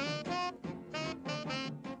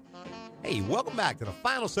 Hey, welcome back to the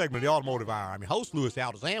final segment of the Automotive Hour. I'm your host, Louis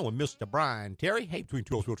Altazan, with Mr. Brian Terry. Hey, between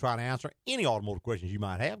two of us, we'll try to answer any automotive questions you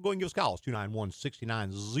might have. Go ahead and give us a call. It's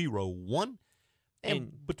 291-6901.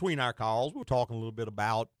 And between our calls, we're talking a little bit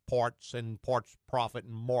about parts and parts profit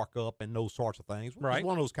and markup and those sorts of things. Right. It's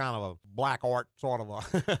one of those kind of a black art sort of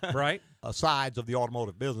right. Sides of the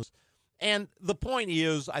automotive business. And the point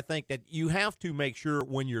is, I think that you have to make sure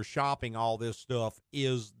when you're shopping all this stuff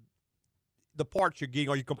is the parts you're getting,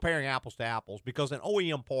 are you comparing apples to apples? Because an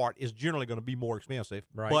OEM part is generally going to be more expensive,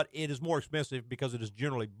 but it is more expensive because it is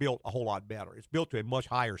generally built a whole lot better. It's built to a much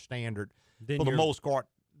higher standard for the most part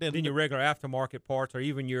than your regular aftermarket parts or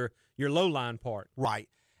even your low-line part. Right.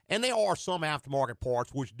 And there are some aftermarket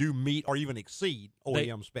parts which do meet or even exceed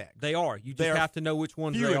OEM specs. They are. You just have to know which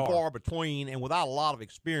ones they are. Few and far between, and without a lot of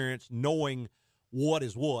experience knowing what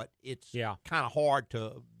is what, it's kind of hard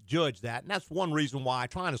to judge that. And that's one reason why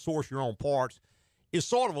trying to source your own parts is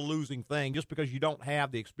sort of a losing thing just because you don't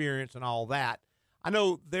have the experience and all that. I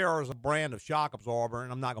know there is a brand of shock absorber,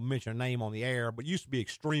 and I'm not going to mention a name on the air, but it used to be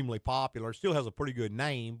extremely popular. It still has a pretty good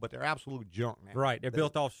name, but they're absolute junk now. Right. They're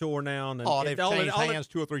built offshore now. And they've changed hands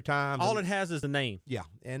 2 or 3 times. All it has is a name. Yeah,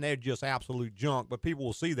 and they're just absolute junk, but people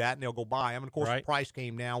will see that, and they'll go buy them. And, of course, the price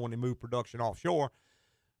came down when they moved production offshore.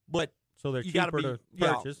 But so they're cheaper to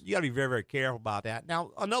purchase. You got to be very, very careful about that.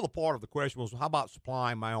 Now, another part of the question was, how about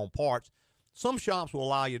supplying my own parts? Some shops will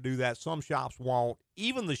allow you to do that. Some shops won't.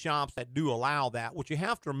 Even the shops that do allow that, which you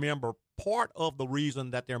have to remember, part of the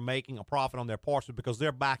reason that they're making a profit on their parts is because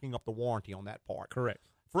they're backing up the warranty on that part. Correct.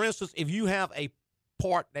 For instance, if you have a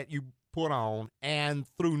part that you put on and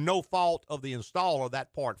through no fault of the installer,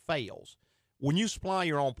 that part fails, when you supply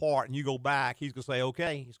your own part and you go back, he's going to say,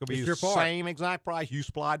 okay, it's going to be the same exact price. You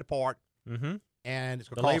supplied the part, and it's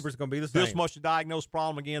going to cost labor's going to be the same. This much to diagnose the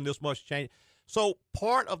problem again, this much to change. So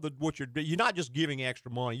part of what you're not just giving extra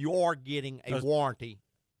money, you are getting a warranty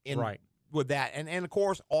with that. And of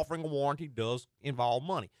course, offering a warranty does involve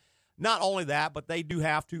money. Not only that, but they do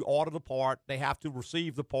have to order the part, they have to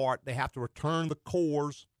receive the part, they have to return the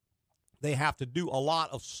cores, they have to do a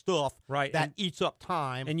lot of stuff that eats up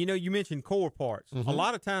time. And you mentioned core parts. A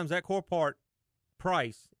lot of times that core part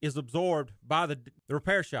price is absorbed by the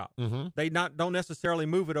repair shop. They don't necessarily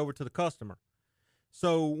move it over to the customer.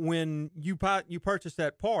 So when you purchase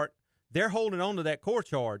that part, they're holding on to that core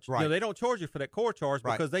charge. Right. They don't charge you for that core charge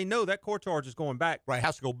because they know that core charge is going back. Right, it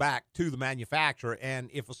has to go back to the manufacturer, and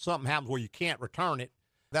if something happens where you can't return it,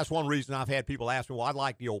 that's one reason I've had people ask me, well, I'd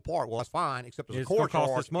like the old part. Well, that's fine, except there's a core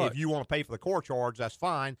charge. If you want to pay for the core charge, that's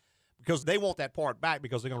fine, because they want that part back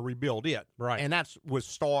because they're going to rebuild it. Right. And that's with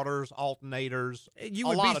starters, alternators, a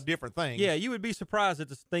lot of different things. Yeah, you would be surprised at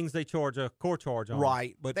the things they charge a core charge on.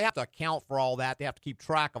 Right, but they have to account for all that. They have to keep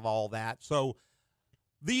track of all that. So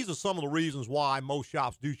these are some of the reasons why most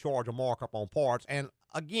shops do charge a markup on parts. And,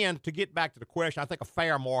 again, to get back to the question, I think a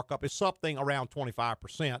fair markup is something around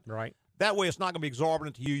 25%. Right. That way it's not going to be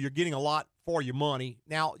exorbitant to you. You're getting a lot for your money.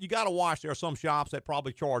 Now, you got to watch. There are some shops that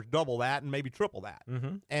probably charge double that and maybe triple that.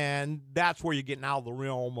 Mm-hmm. And that's where you're getting out of the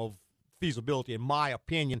realm of feasibility, in my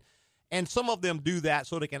opinion. And some of them do that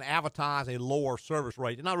so they can advertise a lower service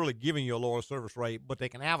rate. They're not really giving you a lower service rate, but they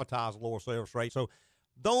can advertise a lower service rate. So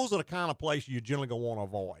those are the kind of places you generally going to want to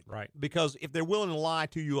avoid. Right. Because if they're willing to lie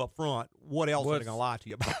to you up front, what else are they going to lie to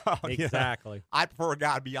you about? Exactly. I prefer a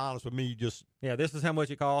guy to be honest with me. This is how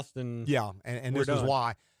much it costs. And this is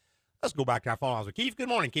why. Let's go back to our phone lines with Keith. Good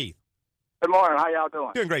morning, Keith. Good morning. How y'all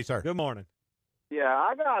doing? Doing great, sir. Good morning. Yeah,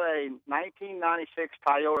 I got a 1996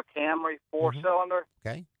 Toyota Camry 4-cylinder.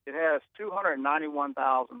 Okay. It has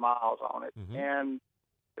 291,000 miles on it, and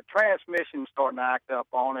the transmission's starting to act up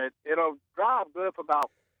on it. It'll drive good for about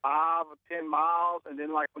 5 or 10 miles, and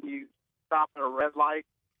then, like, when you stop at a red light,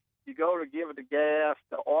 you go to give it the gas,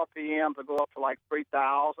 the RPMs will go up to like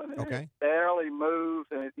 3,000, and it barely moves,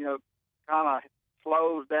 and it, kind of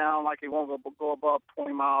slows down like it won't go above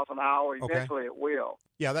 20 miles an hour. Eventually it will.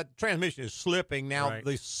 Yeah, that transmission is slipping. Now,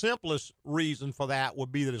 the simplest reason for that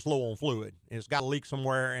would be that it's low on fluid. It's got a leak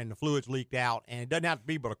somewhere, and the fluid's leaked out, and it doesn't have to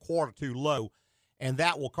be but a quart or two low, and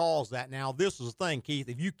that will cause that. Now, this is the thing, Keith.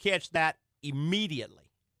 If you catch that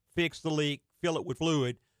immediately, fix the leak, fill it with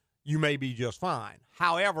fluid, you may be just fine.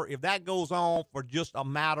 However, if that goes on for just a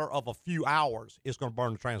matter of a few hours, it's going to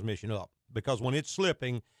burn the transmission up, because when it's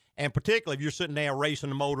slipping, and particularly if you're sitting there racing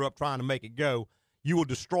the motor up trying to make it go, you will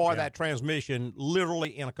destroy that transmission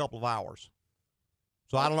literally in a couple of hours.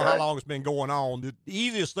 So I don't know how long it's been going on. The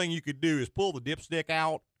easiest thing you could do is pull the dipstick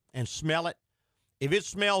out and smell it. If it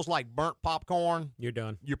smells like burnt popcorn, you're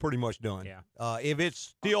done. You're pretty much done. Yeah. If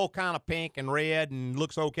it's still kind of pink and red and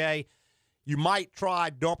looks okay, you might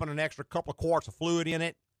try dumping an extra couple of quarts of fluid in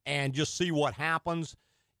it and just see what happens.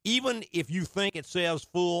 Even if you think it says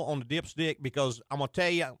full on the dipstick, because I'm going to tell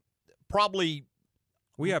you, probably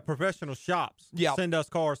we have professional shops send us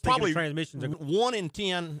cars probably thinking transmissions. 1 in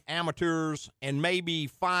 10 amateurs and maybe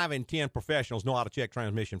 5 in 10 professionals know how to check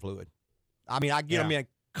transmission fluid. I mean, I get them in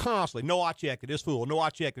constantly. No, I checked it. It's full. No, I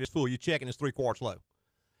checked it. It's full. You're checking it's 3 quarts low.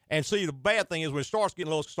 And see, the bad thing is when it starts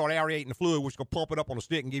getting low, it's going to start aerating the fluid, which will pump it up on the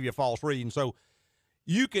stick and give you a false reading. So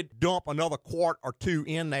you could dump another quart or 2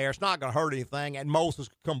 in there. It's not going to hurt anything. At most, it's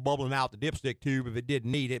going to come bubbling out the dipstick tube if it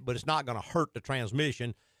didn't need it, but it's not going to hurt the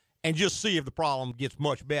transmission. And just see if the problem gets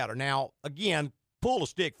much better. Now, again, pull the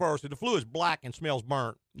stick first. If the fluid's black and smells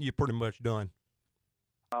burnt, you're pretty much done.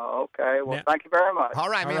 Okay. Well, thank you very much. All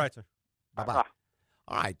right, man. All right, sir. Bye-bye.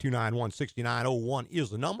 All right, 291-6901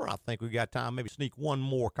 is the number. I think we got time. Maybe sneak one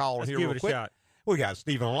more call in here real quick. Give it a shot. We got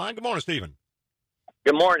Stephen on the line. Good morning, Stephen.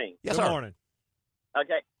 Good morning. Yes, Good sir. morning.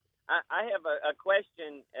 Okay. I have a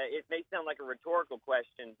question. It may sound like a rhetorical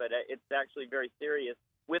question, but it's actually very serious.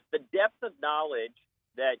 With the depth of knowledge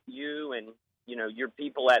that you and your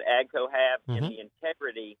people at AGCO have and the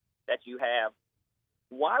integrity that you have,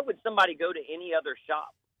 why would somebody go to any other shop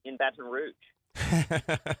in Baton Rouge?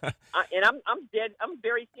 And I'm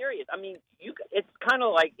very serious. I mean, it's kind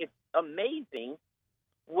of like, it's amazing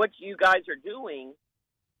what you guys are doing.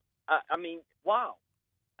 I mean, wow.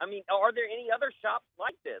 I mean, are there any other shops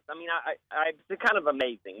like this? I mean, it's kind of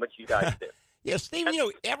amazing what you guys do. Yeah, Stephen,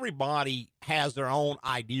 everybody has their own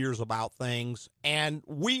ideas about things, and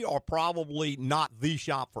we are probably not the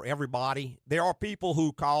shop for everybody. There are people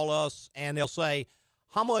who call us, and they'll say,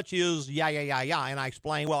 how much is And I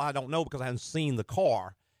explain, well, I don't know because I haven't seen the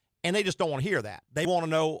car. And they just don't want to hear that. They want to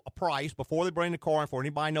know a price before they bring the car in, before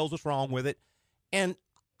anybody knows what's wrong with it. And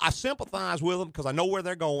I sympathize with them because I know where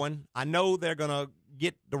they're going. I know they're going to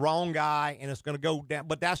get the wrong guy, and it's going to go down.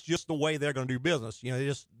 But that's just the way they're going to do business.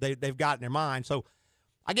 They've got in their mind. So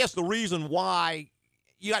I guess the reason why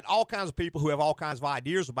you got all kinds of people who have all kinds of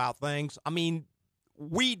ideas about things. I mean,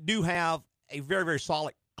 we do have a very, very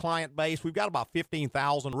solid client base. We've got about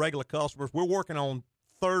 15,000 regular customers. We're working on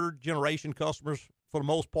third-generation customers for the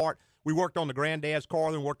most part. We worked on the granddad's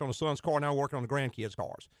car, then worked on the son's car, now we're working on the grandkids'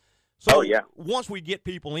 cars. So once we get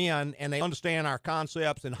people in and they understand our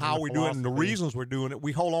concepts and how we do it and the reasons we're doing it,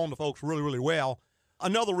 we hold on to folks really, really well.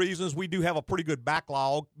 another reason is we do have a pretty good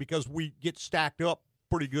backlog because we get stacked up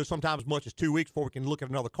pretty good, sometimes as much as 2 weeks before we can look at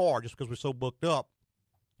another car just because we're so booked up.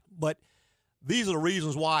 But these are the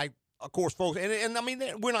reasons why, of course, folks, and I mean,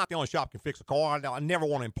 we're not the only shop that can fix a car. I never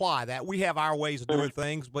want to imply that. We have our ways of doing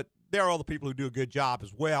things, but there are other people who do a good job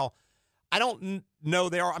as well. I don't know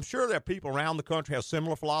I'm sure there are people around the country who have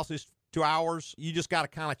similar philosophies to ours. You just got to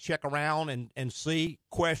kind of check around and see,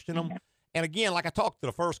 question them. And again, like I talked to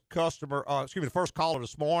the first the first caller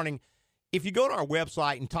this morning, if you go to our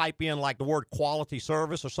website and type in like the word quality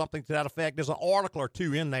service or something to that effect, there's an article or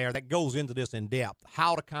two in there that goes into this in depth,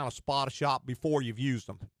 how to kind of spot a shop before you've used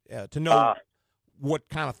them, to know what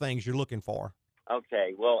kind of things you're looking for.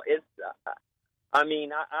 Okay. Well, it's, I've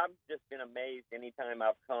just been amazed anytime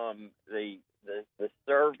I've come, the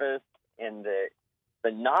service and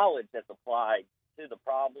the knowledge that's applied to the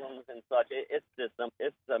problems and such.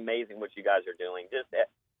 It's amazing what you guys are doing, just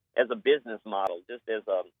as a business model, just as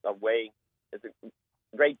a way. It's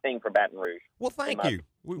a great thing for Baton Rouge. Well, thank you.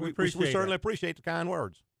 We certainly appreciate the kind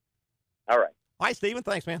words. All right. All right, Stephen.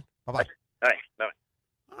 Thanks, man. Bye-bye. All right.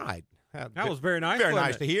 Bye-bye. All right. That was very nice. Very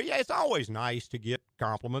nice to hear. Yeah, it's always nice to get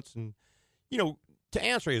compliments. And, to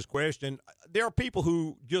answer his question, there are people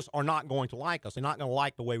who just are not going to like us. They're not going to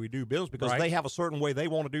like the way we do business because they have a certain way they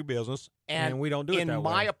want to do business. And we don't do it that way. In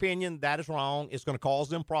my opinion, that is wrong. It's going to cause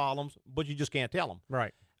them problems, but you just can't tell them.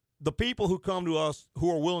 Right. The people who come to us who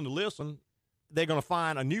are willing to listen, they're going to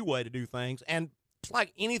find a new way to do things. And it's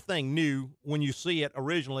like anything new, when you see it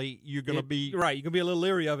originally, you're going to be... Right, you can be a little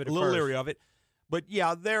leery of it at little first. leery of it. But,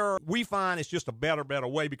 yeah, we find it's just a better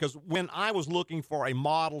way because when I was looking for a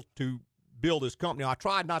model to build this company, I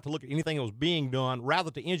tried not to look at anything that was being done, rather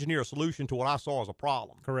to engineer a solution to what I saw as a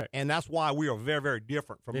problem. Correct. And that's why we are very, very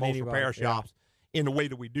different from most repair shops in the way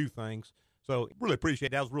that we do things. So really appreciate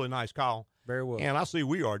that. That was a really nice call. Very well. And I see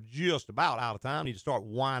we are just about out of time. Need to start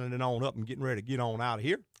winding it on up and getting ready to get on out of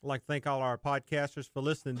here. I'd like to thank all our podcasters for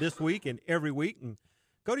listening this week and every week. And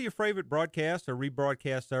go to your favorite broadcast or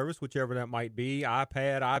rebroadcast service, whichever that might be,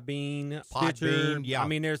 iPad, iBean, Stitcher. Yeah. I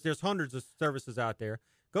mean, there's hundreds of services out there.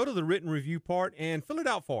 Go to the written review part and fill it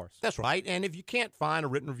out for us. That's right. And if you can't find a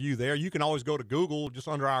written review there, you can always go to Google just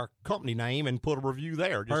under our company name and put a review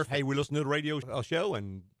there. Just, hey, we listened to the radio show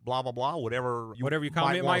and blah, blah, blah, whatever your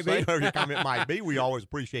comment might be. Whatever your comment might be. We always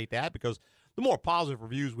appreciate that because the more positive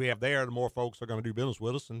reviews we have there, the more folks are going to do business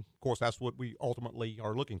with us. And, of course, that's what we ultimately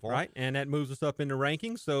are looking for. Right. And that moves us up in the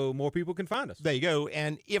rankings so more people can find us. There you go.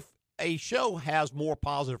 And if a show has more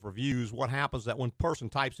positive reviews, what happens is that when a person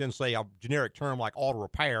types in, say, a generic term like auto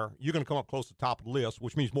repair, you're going to come up close to the top of the list,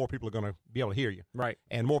 which means more people are going to be able to hear you. Right.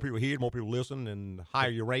 And more people hear, more people listen, and the higher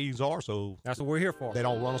your ratings are. So that's what we're here for. They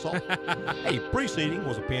don't run us off. Hey, preceding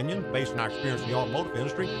was opinion based on our experience in the automotive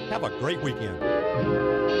industry. Have a great weekend.